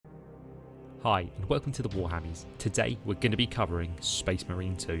Hi and welcome to the Warhammers. Today we're going to be covering Space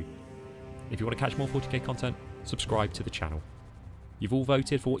Marine 2. If you want to catch more 40k content, subscribe to the channel. You've all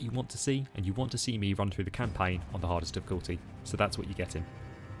voted for what you want to see, and you want to see me run through the campaign on the hardest difficulty, so that's what you're getting.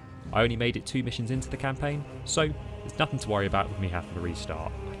 I only made it 2 missions into the campaign, so there's nothing to worry about with me having to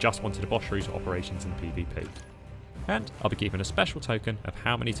restart. I just wanted to boss through operations in PvP. And I'll be keeping a special token of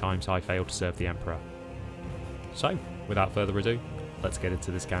how many times I failed to serve the Emperor. So, without further ado, let's get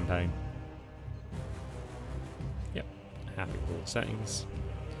into this campaign. Yep, happy with all the settings.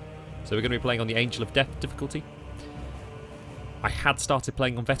 So we're going to be playing on the Angel of Death difficulty. I had started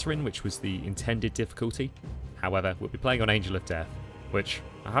playing on Veteran, which was the intended difficulty. However, we'll be playing on Angel of Death, which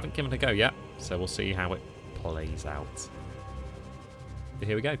I haven't given a go yet, so we'll see how it plays out. But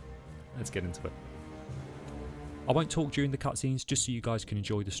here we go. Let's get into it. I won't talk during the cutscenes, just so you guys can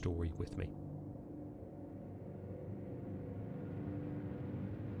enjoy the story with me.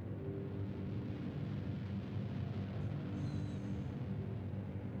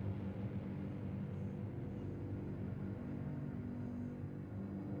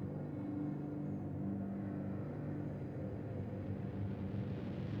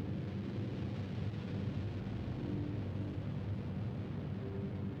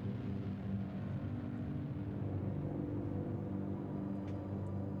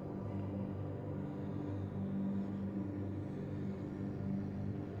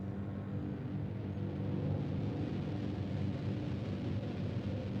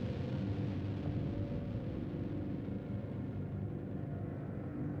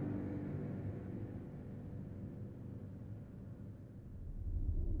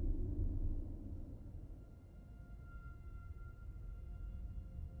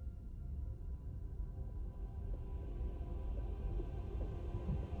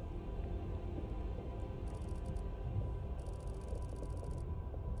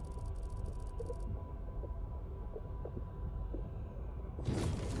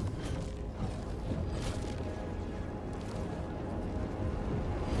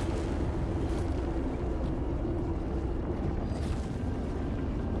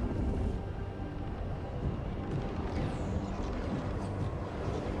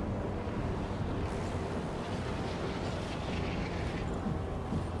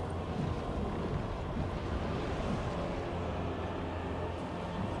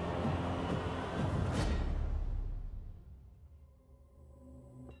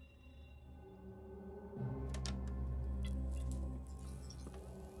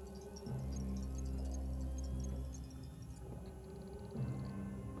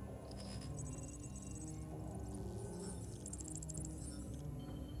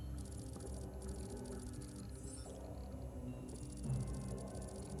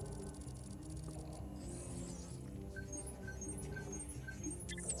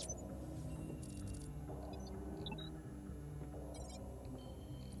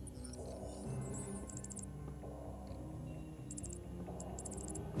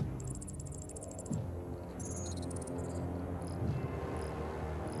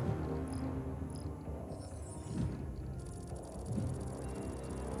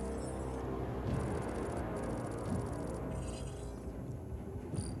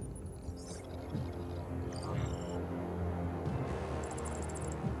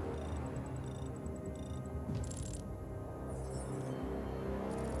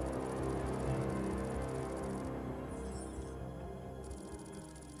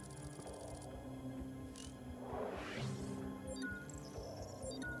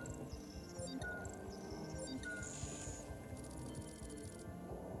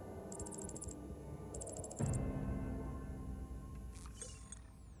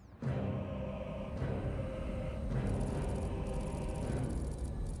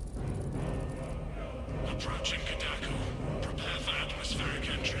 Approaching Kadako. Prepare for atmospheric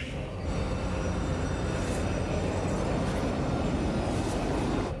entry.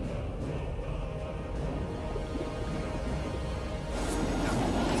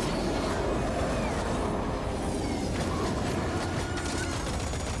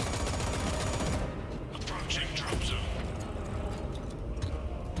 Approaching drop zone.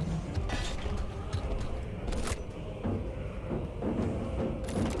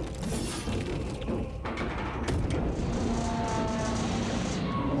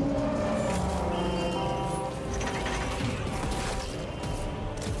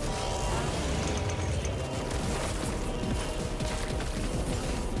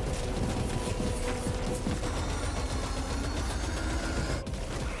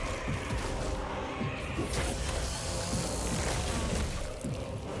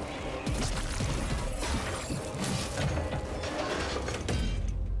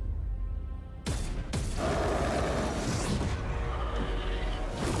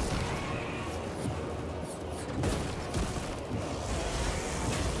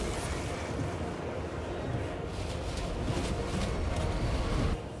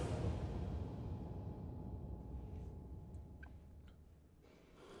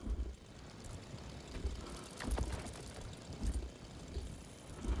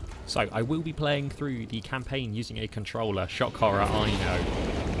 So I will be playing through the campaign using a controller. Shock horror, I know.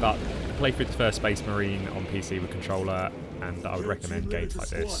 But play through the first Space Marine on PC with controller, and I would recommend games like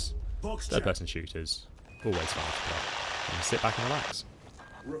this. Third-person shooters. Always fun to play. And sit back and relax.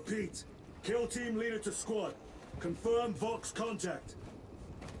 Repeat. Kill team leader to squad. Confirm Vox contact.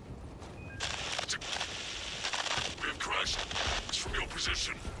 We have crashed. It's from your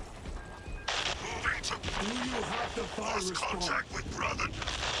position. Moving to... Do you have the virus Lost contact with brother.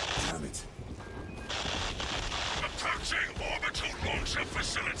 Damn it. Approaching orbital launcher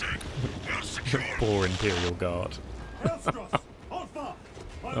facility. Well secure. Poor Imperial Guard. Hellstross, Alpha.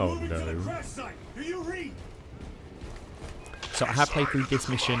 I'm Oh, moving to the no. crash site. Do you read? So I have played through this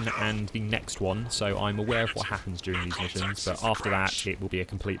mission and the next one, so I'm aware of what happens during these missions, but after that it will be a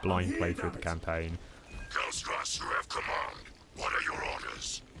complete blind playthrough of the campaign. Hellstross, you have command. What are your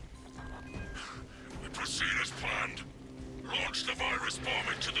orders? We proceed as planned. Launch the virus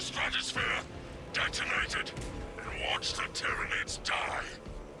bomb into the stratosphere. Detonate it. And watch the Tyranids die.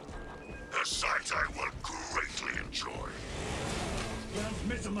 A sight I will greatly enjoy.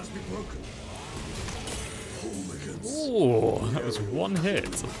 Transmitter must be broken. Hooligans. Oh, that was one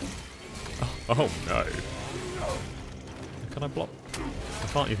hit. Oh no. Can I block? I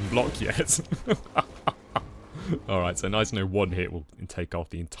can't even block yet. Alright, so nice to know one hit will take off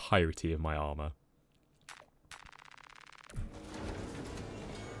the entirety of my armour.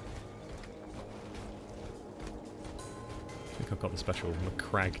 I think I've got the special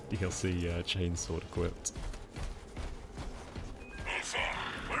McCrag DLC chainsaw equipped. Alpha,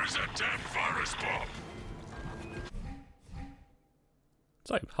 where is that damn virus bomb?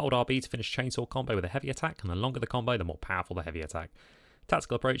 So, hold RB to finish chainsaw combo with a heavy attack, and the longer the combo, the more powerful the heavy attack.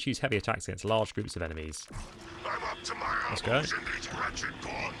 Tactical approach, use heavy attacks against large groups of enemies. I'm up to my Let's go. elbows in these wretched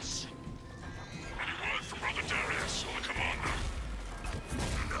bonds. Any word from Brother Darius or the commander?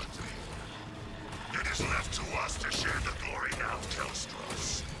 Nothing. It is left to us to share the glory now,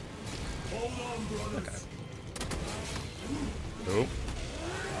 Hellstross. Hold on, brothers. Oh.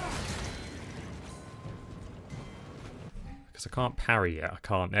 Because I can't parry yet, I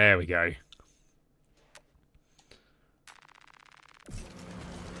can't. There we go.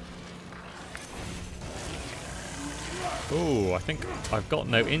 Oh, I think I've got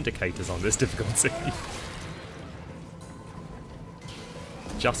no indicators on this difficulty.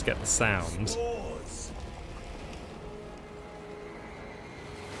 Just get the sound.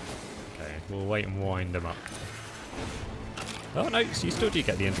 Okay, we'll wait and wind them up. Oh no, so you still do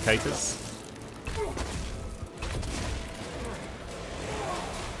get the indicators.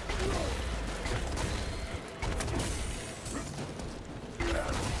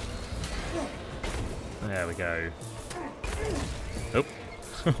 There we go. Oh,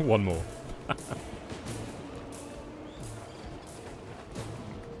 one more. I'm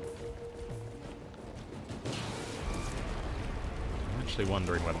actually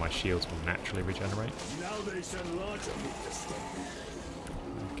wondering whether my shields will naturally regenerate. Now they send larger meat to stop me.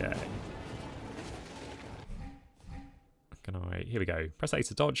 Okay. Can I... Here we go. Press A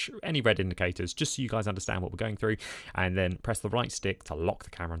to dodge any red indicators, just so you guys understand what we're going through, and then press the right stick to lock the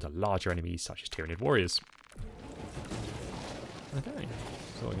camera onto larger enemies such as Tyranid warriors. Okay,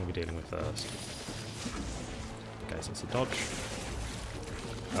 so what are we going to be dealing with first? Okay, so it's a dodge.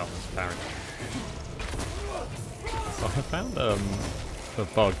 Oh, that's apparent. So I found a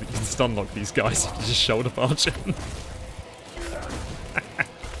bug that you can stun lock these guys if you just shoulder barge in.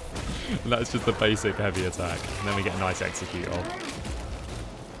 And that's just the basic heavy attack, and then we get a nice execute off.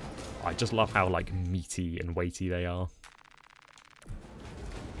 I just love how like meaty and weighty they are.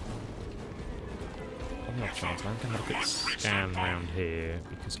 On the off chance, I'm going to have a quick scan around here,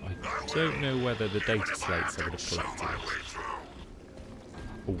 because I don't know whether the data slates I would have collected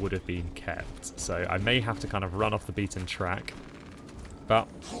or would have been kept. So I may have to kind of run off the beaten track, but...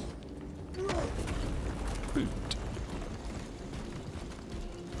 Boot.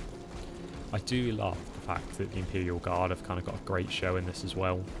 I do love the fact that the Imperial Guard have kind of got a great show in this as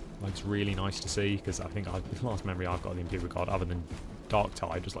well. Like, it's really nice to see, because I think the last memory I've got of the Imperial Guard, other than Dark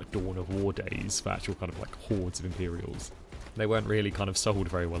Tide, was like Dawn of War days for actual kind of like hordes of Imperials. They weren't really kind of sold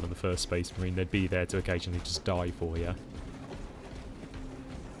very well in the first Space Marine. They'd be there to occasionally just die for you.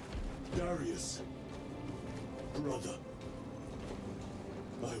 Darius, brother,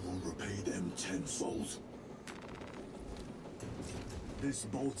 I will repay them tenfold. This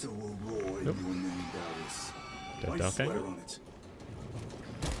bolter will roar in your name, Darius. Dead I Dark swear Angel. on it.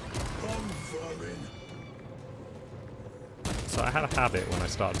 Come, vermin. So I had a habit when I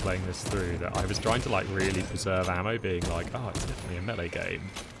started playing this through that I was trying to like really preserve ammo, being like, oh, it's definitely a melee game.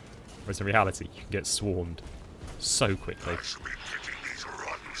 Whereas in reality, you can get swarmed so quickly. I should be picking these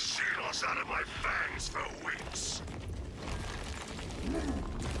rotten seals under my fangs for weeks.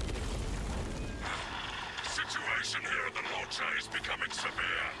 Situation here at the launcher is becoming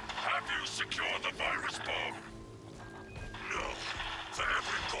severe. Have you secured the virus bomb? No. For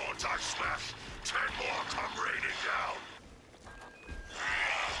every port I smash, 10 more come raining down.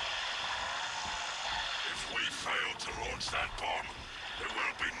 If we fail to launch that bomb, there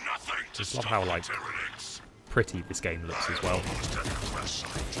will be nothing to Just love stop how, the like, Tyranids. pretty this game looks as well. Almost at the crash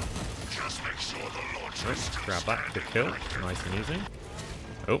site. Just make sure the launcher Let's grab that, good kill, nice and easy.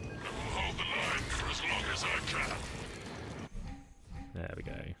 Oh, I will hold the line for as long as I can. there we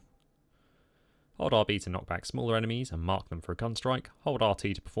go. Hold RB to knock back smaller enemies and mark them for a gun strike. Hold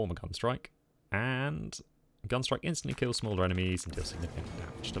RT to perform a gun strike. And gun strike instantly kills smaller enemies and deals significant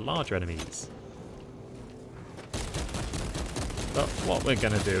damage to larger enemies. But what we're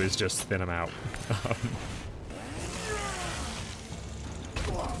going to do is just thin them out.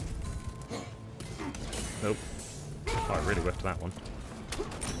 Nope. I really whiffed that one.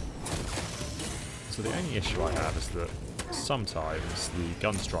 So the only issue I have is that sometimes the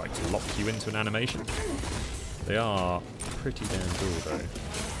gun strikes lock you into an animation. They are pretty damn cool though.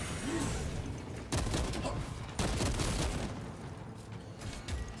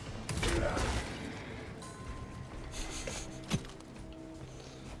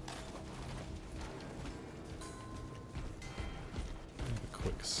 Have a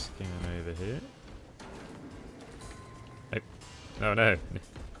quick scan over here. Nope. Oh no.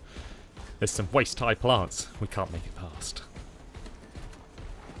 There's some waist-high plants. We can't make it past.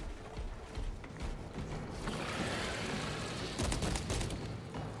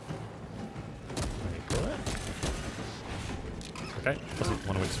 Okay, doesn't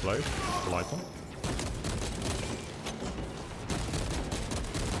want to explode. The light one.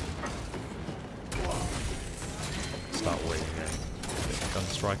 Start waiting in. Get the gun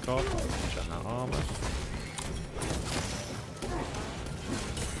strike off. Check that armor.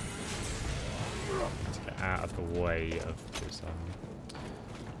 Out of the way of those,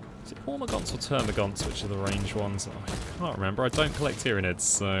 is it Ormagants or Termagants, which are the range ones? I can't remember. I don't collect Tyranids,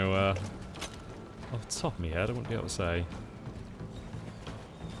 so off the top of my head, I wouldn't be able to say.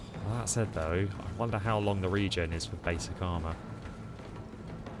 Well, that said, though, I wonder how long the regen is for basic armor.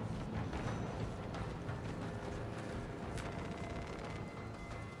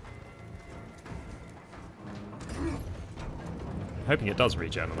 Hoping it does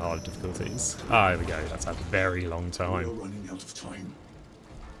regen on the harder difficulties. Ah, there we go. That's a very long We're time. running out of time.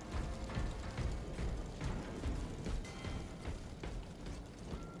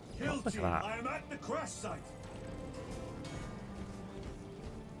 Kill Look at team, that. I am at the crash site.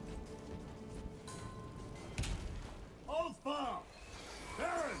 Hold fire!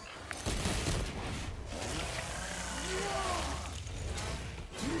 Baron!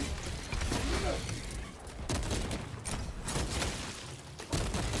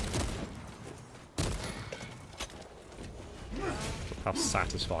 How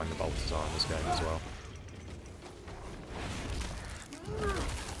satisfying the bolters are in this game as well.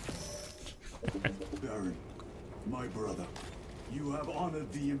 Baron, my brother, you have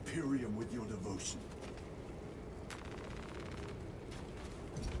honored the Imperium with your devotion.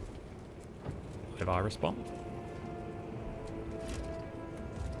 Live Iris bomb.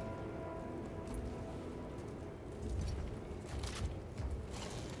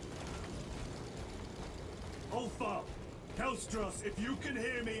 Alpha! Kelstros, if you can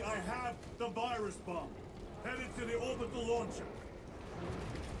hear me, I have the virus bomb. Headed to the orbital launcher.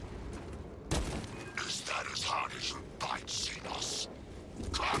 Is that as hard as you bite, Xenos?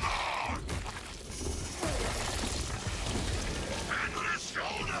 Come on! Endless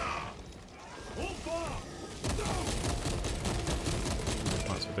shoulder! Alpha!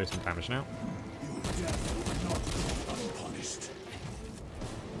 Right, so we'll do some damage now. Your death will not go unpunished.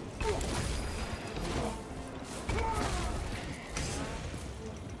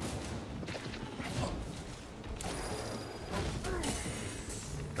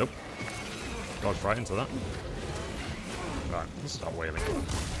 Nope. Dodged right into that. Right, let's start wailing.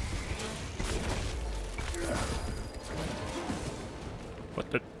 What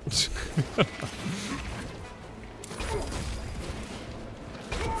the?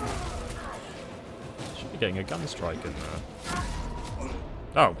 Should be getting a gun strike in there.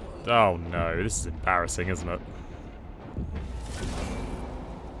 Oh, oh no, this is embarrassing, isn't it?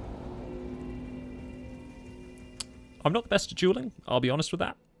 I'm not the best at dueling, I'll be honest with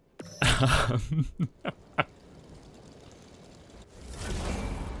that.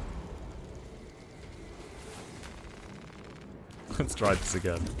 Let's try this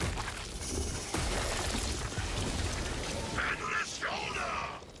again. Endless shoulder!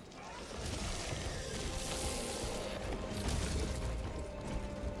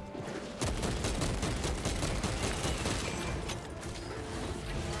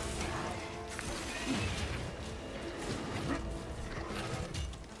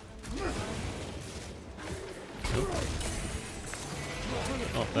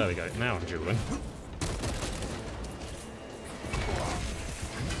 Oh, there we go. Now I'm dueling.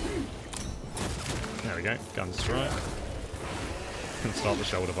 There we go. Gun strike. And start the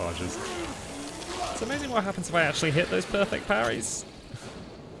shoulder barges. It's amazing what happens if I actually hit those perfect parries.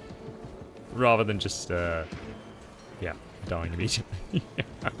 Rather than just, yeah, dying immediately.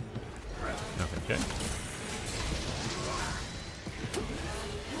 Okay.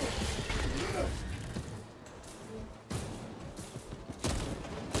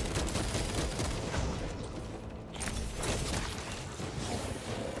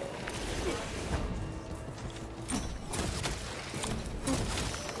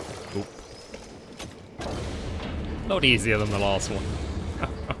 A lot easier than the last one.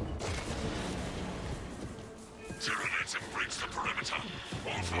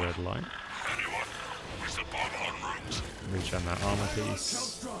 Red line. Regen that armor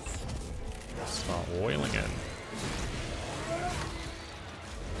piece. Start oiling in.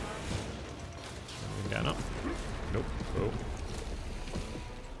 Getting up. Nope. Oh.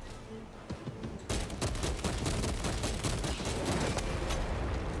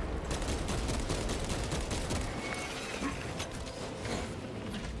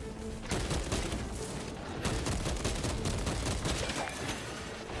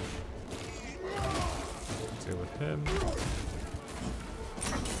 Deal with him.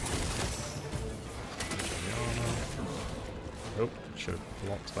 Oh, should have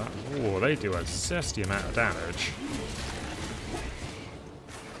blocked that. Oh, they do a zesty amount of damage.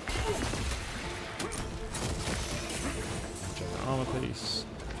 Check the armor piece.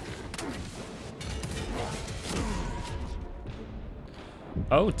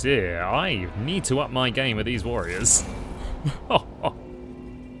 Oh dear, I need to up my game with these warriors.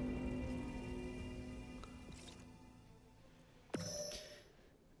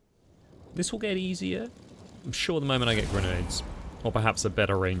 This will get easier, I'm sure, the moment I get grenades. Or perhaps a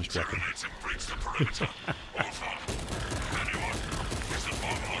better ranged weapon. So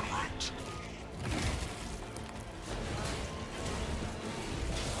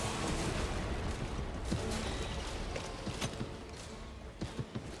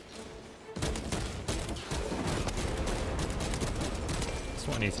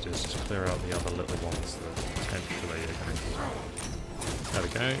what I need to do is just clear out the other little ones that potentially are going to... There we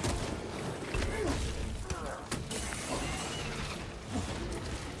go.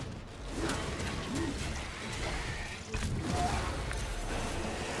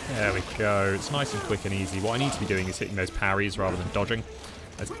 There we go. It's nice and quick and easy. What I need to be doing is hitting those parries rather than dodging.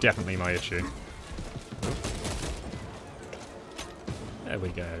 That's definitely my issue. There we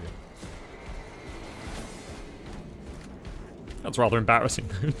go. That's rather embarrassing.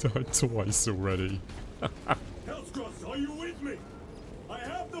 I died twice already. Hellscross, are you with me? I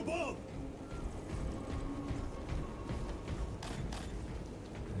have the bomb!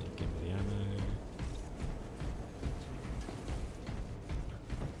 Give me the ammo.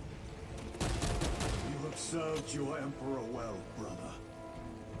 You have served your Emperor well, brother.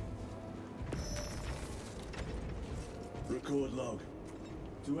 Record log.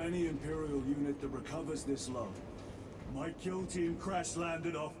 To any Imperial unit that recovers this log, my kill team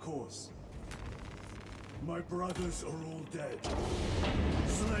crash-landed off course. My brothers are all dead,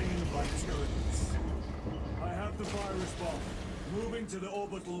 slain by tyrants. I have the virus bomb, moving to the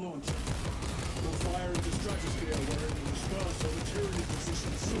orbital launcher. We'll fire into the stratosphere where it will disperse over tyranny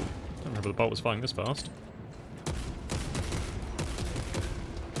positions. I don't remember the bolt was firing this fast.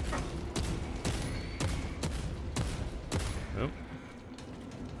 Oh.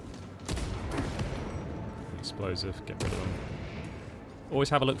 Explosive, get rid of them. Always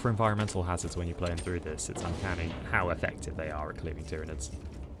have a look for environmental hazards when you're playing through this. It's uncanny how effective they are at clearing Tyranids.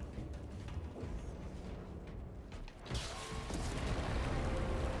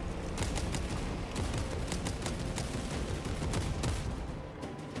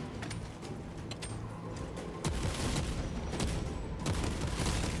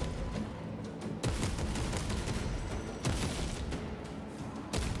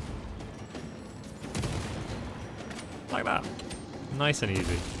 Like that. Nice and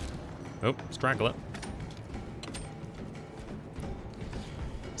easy. Oh, straggler.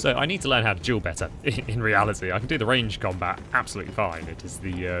 So I need to learn how to duel better. In reality, I can do the range combat absolutely fine. It is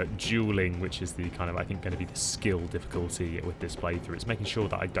the dueling which is the kind of, I think, going to be the skill difficulty with this playthrough. It's making sure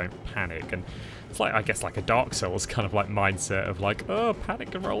that I don't panic, and it's like, I guess, like a Dark Souls kind of like mindset of like, oh,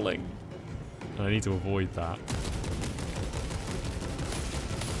 panic and rolling. And I need to avoid that.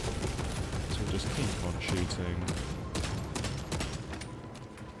 So we'll just keep on shooting.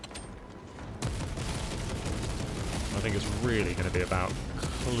 I think it's really going to be about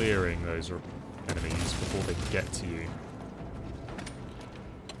clearing those enemies before they can get to you.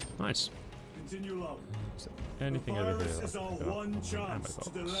 Nice. Continue long. Is there anything over virus here? is our one chance to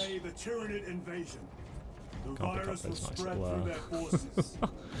delay the Tyranid invasion. The Can't pick up virus will those nice spread little, through their forces.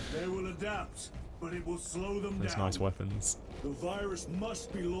 They will adapt, but it will slow them Those down. nice weapons. The virus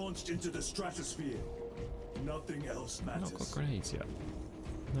must be launched into the stratosphere. Nothing else I've matters. not got grenades yet.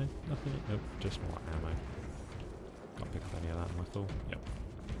 No, nothing. Nope, just more ammo. Can't pick up any of that in my full. Yep.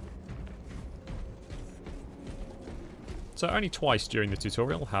 So only twice during the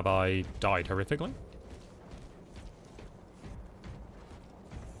tutorial have I died horrifically.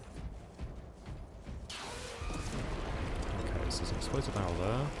 Okay, so there's an explosive barrel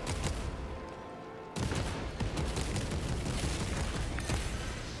there.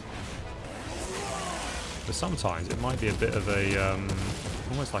 But sometimes it might be a bit of a,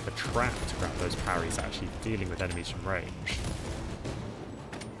 almost like a trap to grab those parries actually dealing with enemies from range.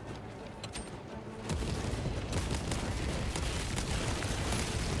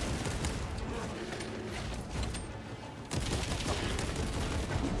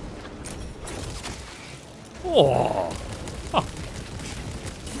 Oh! Huh.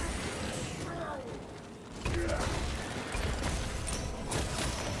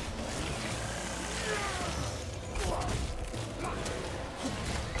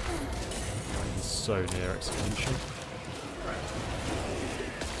 So near execution.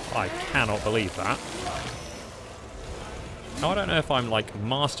 I cannot believe that. Now, I don't know if I'm like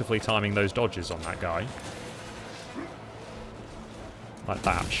masterfully timing those dodges on that guy. Like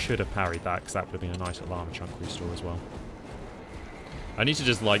that, should have parried that because that would have been a nice little armor chunk restore as well. I need to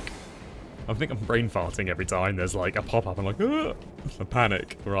just like, I think I'm brain farting every time there's like a pop up. I'm like, ah! I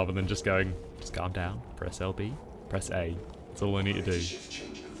panic rather than just going, just calm down, press LB, press A. That's all I need to do.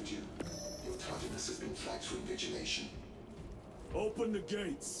 Your tardiness has been flagged for invigilation. Open the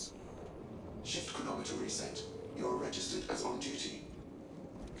gates. Shift chronometer reset. You're registered as on duty.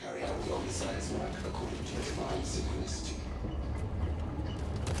 Carry out your precise work according to divine synchronicity.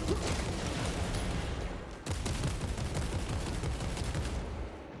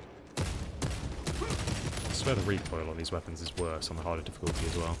 I swear the recoil on these weapons is worse on the harder difficulty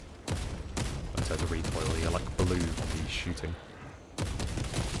as well. In terms of recoil, you're like blue on these shooting.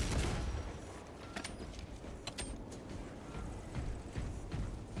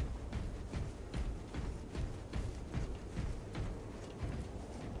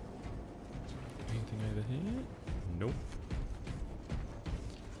 Anything over here? Nope.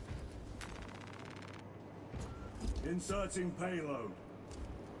 Inserting payload.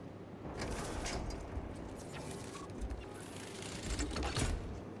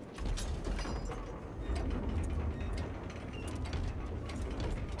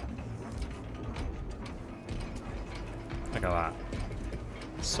 Look at that.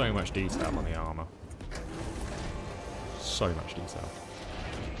 So much detail on the armor. So much detail.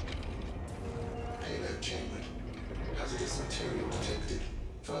 Payload chambered. Hazardous material detected.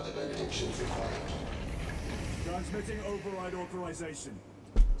 Further benedictions required. Transmitting override authorization.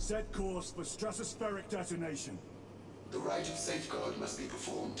 Set course for stratospheric detonation. The rite of safeguard must be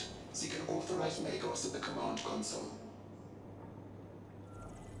performed. Seek an authorized Magos at the command console.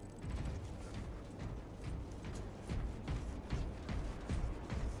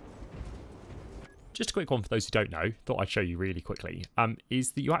 Just a quick one for those who don't know, thought I'd show you really quickly,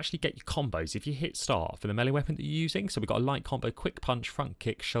 is that you actually get your combos if you hit start for the melee weapon that you're using. So we've got a light combo, quick punch, front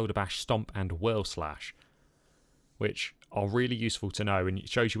kick, shoulder bash, stomp, and whirl slash, which are really useful to know, and it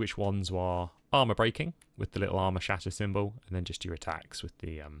shows you which ones are armor breaking with the little armor shatter symbol, and then just your attacks with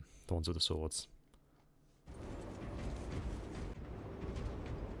the ones with the swords.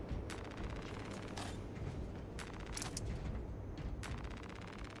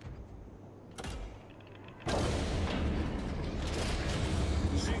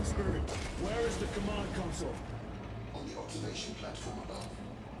 Machine Spirit, where is the command console? On the observation platform above.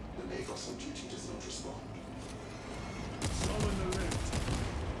 The Magos on duty does not respond. Summon the lift.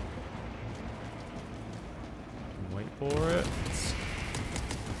 Wait for it.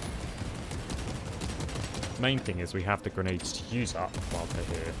 Main thing is we have the grenades to use up while they're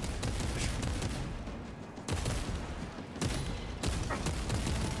here.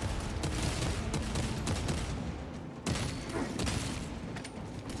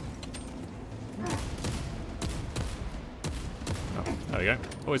 Oh, there we go.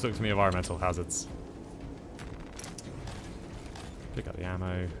 Always look for the environmental hazards. Pick up the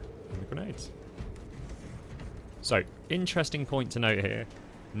ammo and the grenades. So, interesting point to note here.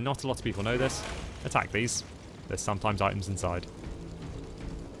 Not a lot of people know this. Attack these. There's sometimes items inside.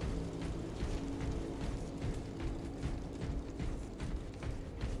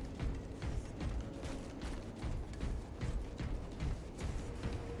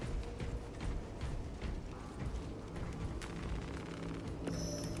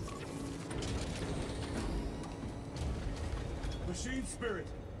 Machine Spirit,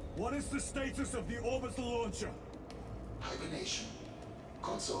 what is the status of the orbital launcher? Hibernation.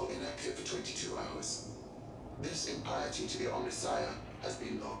 Console inactive for 22 hours. This impiety to the Omnissiah has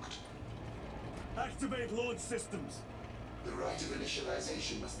been logged. Activate launch systems. The rite of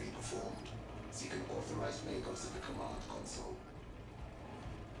initialization must be performed. Seek an authorized Magos at the command console.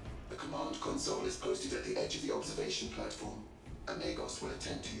 The command console is posted at the edge of the observation platform. A Magos will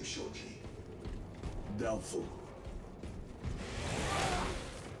attend to you shortly. Doubtful.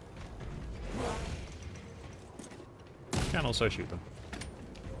 Can also shoot them.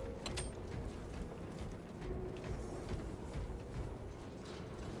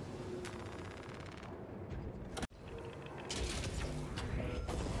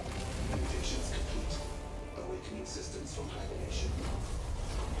 Predictions complete. Awakening systems from hibernation.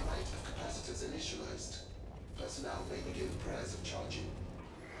 Light of capacitors initialized. Personnel may begin prayers of charging.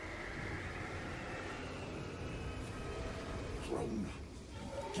 Drone.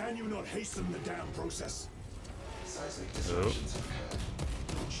 Can you not hasten the damn process? Seismic disruptions have occurred.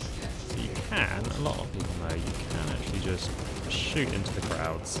 Launch trajectory. You can, a lot of people know, you can actually just shoot into the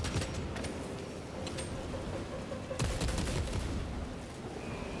crowds.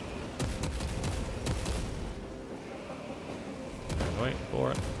 And wait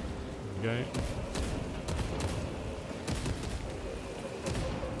for it. There we go.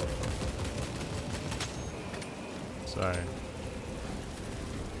 So.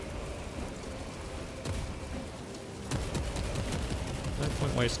 No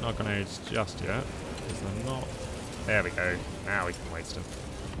point wasting our grenades just yet, because they're not... There we go. Now we can waste them.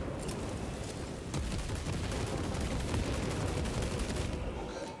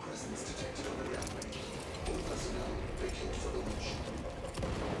 Organic presence detected on the runway. All personnel vacate for launch.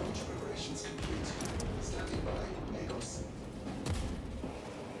 Launch preparations complete. Standing by, Magos.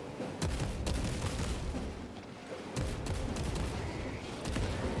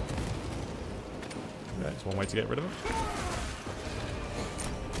 That's one way to get rid of them.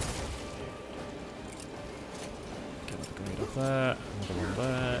 Get the grenade off there, another one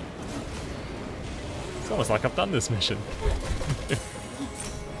there. It's almost like I've done this mission.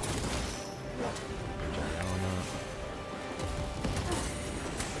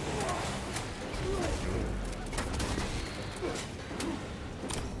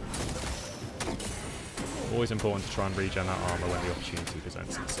 Always important to try and regen that armor when the opportunity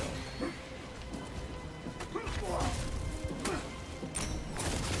presents itself.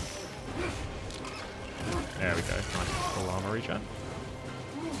 There we go, nice full armor regen.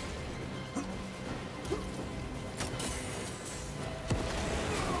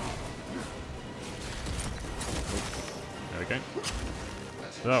 There we go.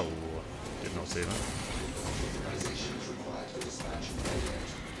 Oh, did not see that. Authorization is required for dispatch and payload.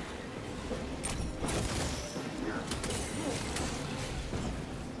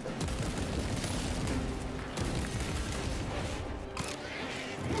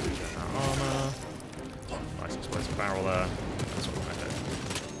 Regen that armor. Nice explosive barrel there. That's what I do.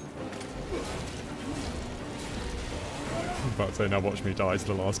 I'm about to say, now watch me die to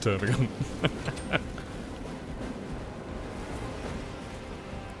the last Termagant.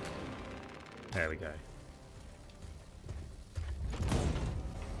 There we go.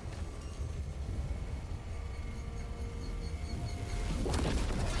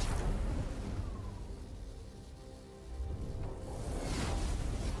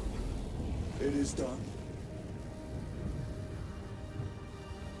 It is done.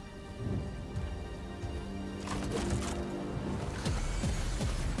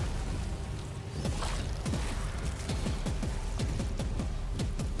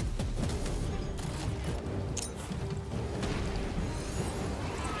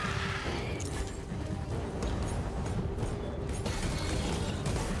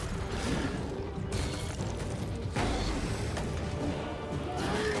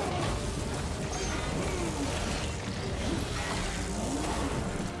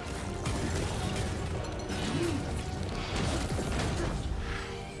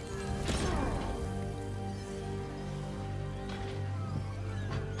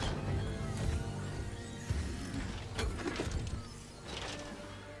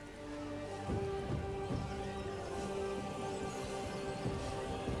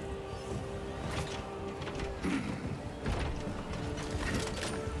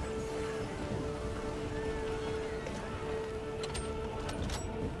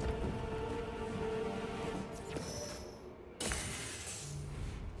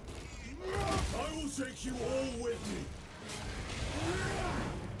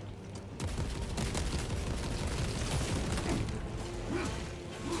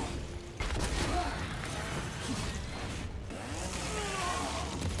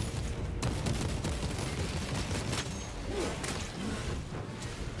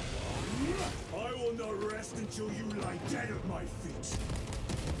 not rest until you lie dead at my feet.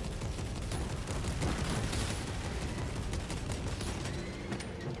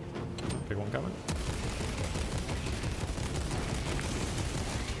 Big one coming.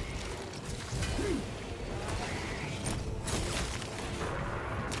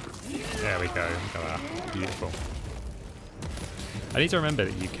 There we go. Look at that. Beautiful. I need to remember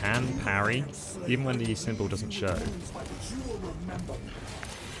that you can parry, even when the symbol doesn't show.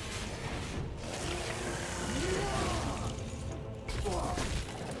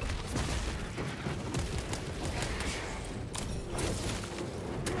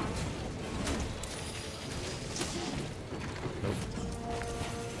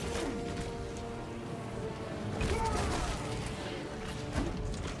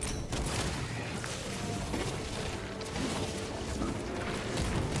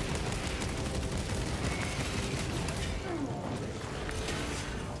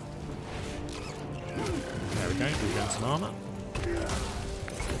 There we go, we got some armor.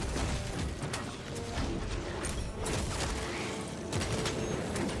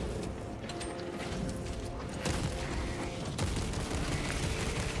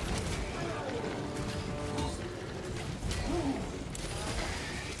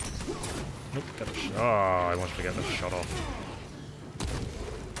 Nope, get a shot. Oh, I wanted to get the shot off.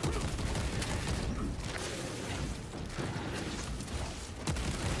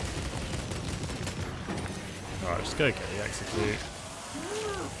 Alright, just go get the execute.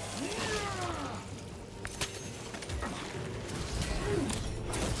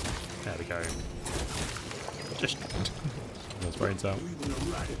 There we go. Just let's brains out. We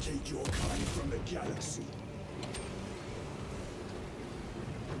will eradicate your kind from the galaxy.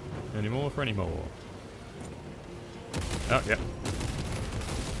 Any more for any more? Oh, yeah.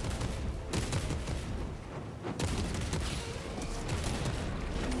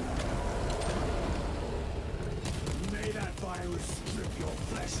 May that virus strip your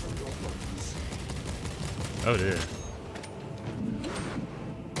flesh from your bones. Oh dear.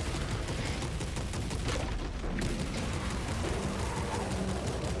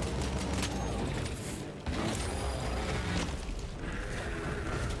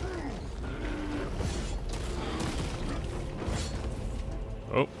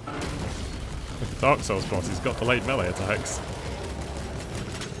 Oh. With the Dark Souls boss, he's got delayed melee attacks.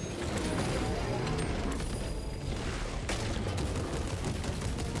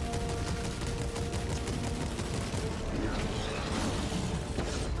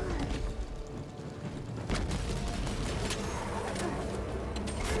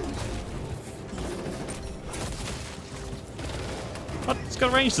 What? It's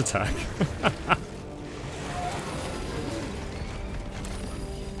got a ranged attack.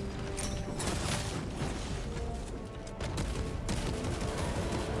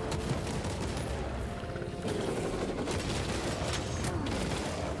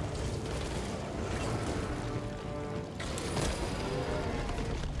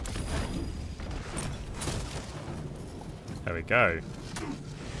 There we go.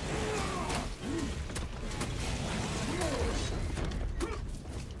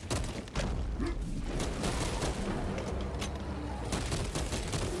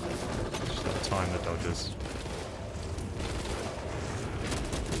 Just gotta time the dodges.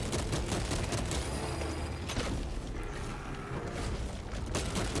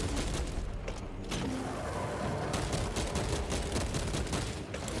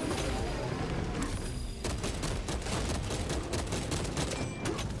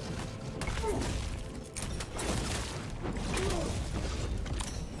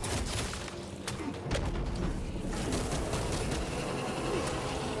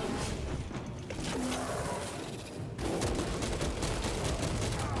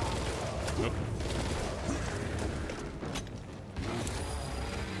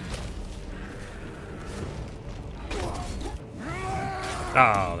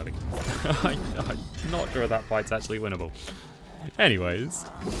 Ah, there we go. I'm not sure that fight's actually winnable. Anyways.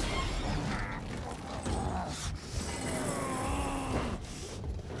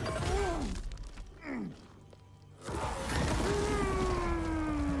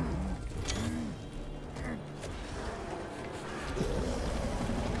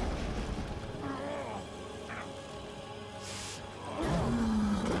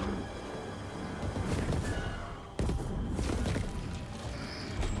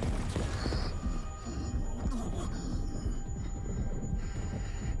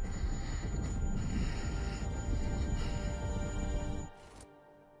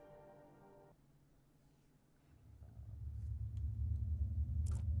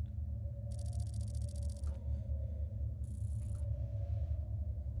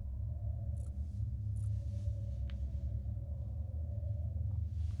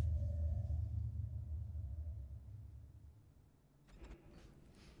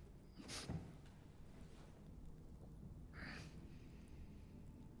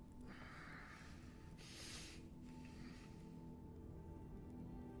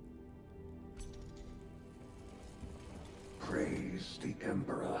 the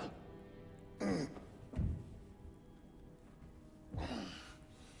Emperor.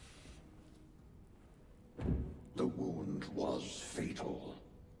 The wound was fatal.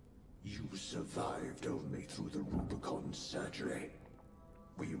 You survived only through the Rubicon surgery.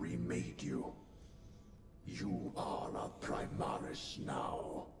 We remade you. You are a Primaris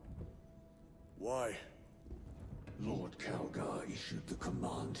now. Why? Lord Calgar issued the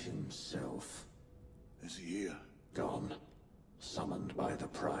command himself. Is he here? Gone. Summoned by the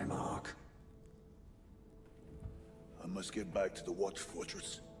Primarch. I must get back to the Watch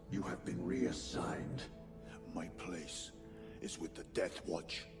Fortress. You have been reassigned. My place is with the Death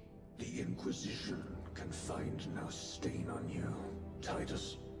Watch. The Inquisition can find no stain on you,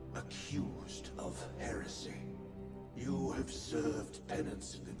 Titus, accused of heresy. You have served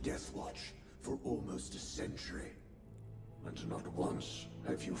penance in the Death Watch for almost a century, and not once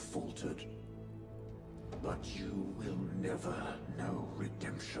have you faltered. But you will never know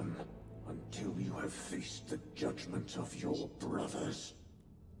redemption until you have faced the judgment of your brothers.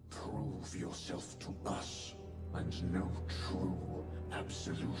 Prove yourself to us, and know true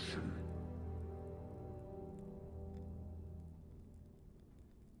absolution.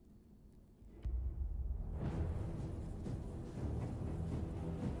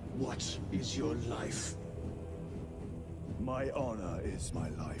 What is your life? My honor is my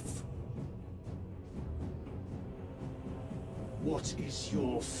life. What is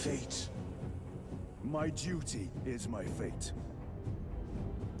your fate? My duty is my fate.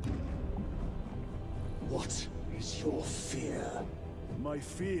 What is your fear? My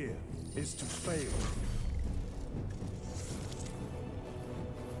fear is to fail.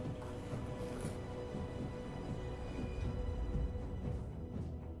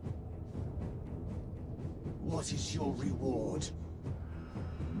 What is your reward?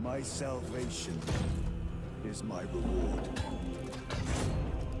 My salvation is my reward.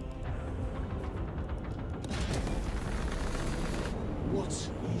 What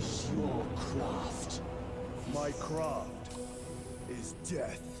is your craft? My craft is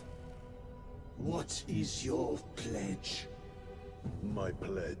death. What is your pledge? My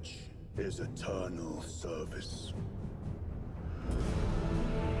pledge is eternal service.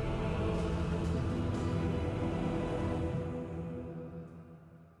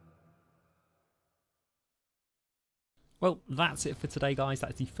 Well, that's it for today, guys.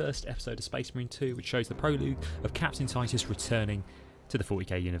 That's the first episode of Space Marine 2, which shows the prelude of Captain Titus returning to the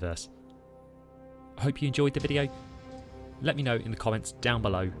 40k universe. I hope you enjoyed the video. Let me know in the comments down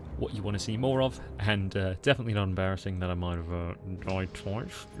below what you want to see more of, and definitely not embarrassing that I might have died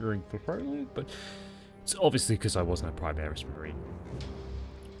twice during the prelude, but it's obviously because I wasn't a Primaris Marine.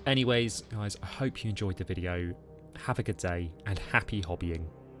 Anyways, guys, I hope you enjoyed the video. Have a good day, and happy hobbying.